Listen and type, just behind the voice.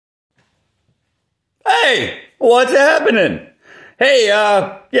Hey, what's happening? Hey,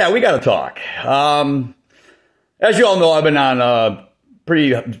 yeah, we got to talk. As you all know, I've been on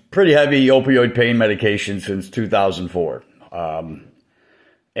pretty heavy opioid pain medication since 2004.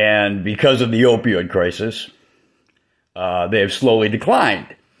 And because of the opioid crisis, they have slowly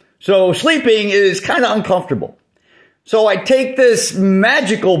declined. So sleeping is kind of uncomfortable. So I take this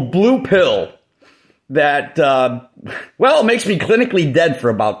magical blue pill that, well, it makes me clinically dead for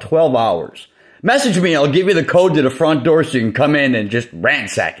about 12 hours. Message me, I'll give you the code to the front door so you can come in and just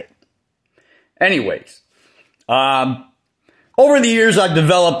ransack it. Anyways, over the years, I've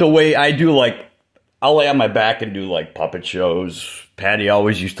developed a way I do, like, I'll lay on my back and do, like, puppet shows. Patty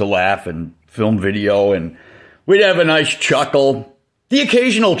always used to laugh and film video, and we'd have a nice chuckle. The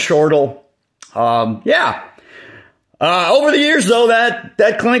occasional chortle. Yeah. Over the years, though, that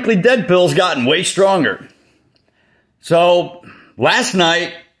clinically dead pill's gotten way stronger. So, last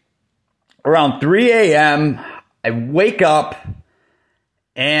night, around 3 a.m., I wake up,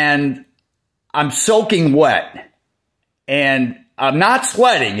 and I'm soaking wet. And I'm not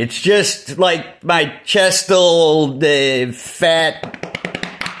sweating. It's just like my chestal, the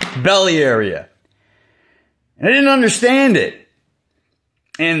fat belly area. And I didn't understand it.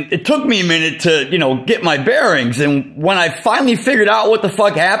 And it took me a minute to, get my bearings. And when I finally figured out what the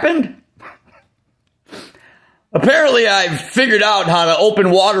fuck happened, apparently I've figured out how to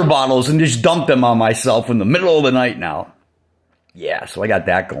open water bottles and just dump them on myself in the middle of the night now. Yeah, so I got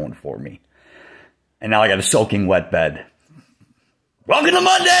that going for me. And now I got a soaking wet bed. Welcome to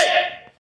Monday!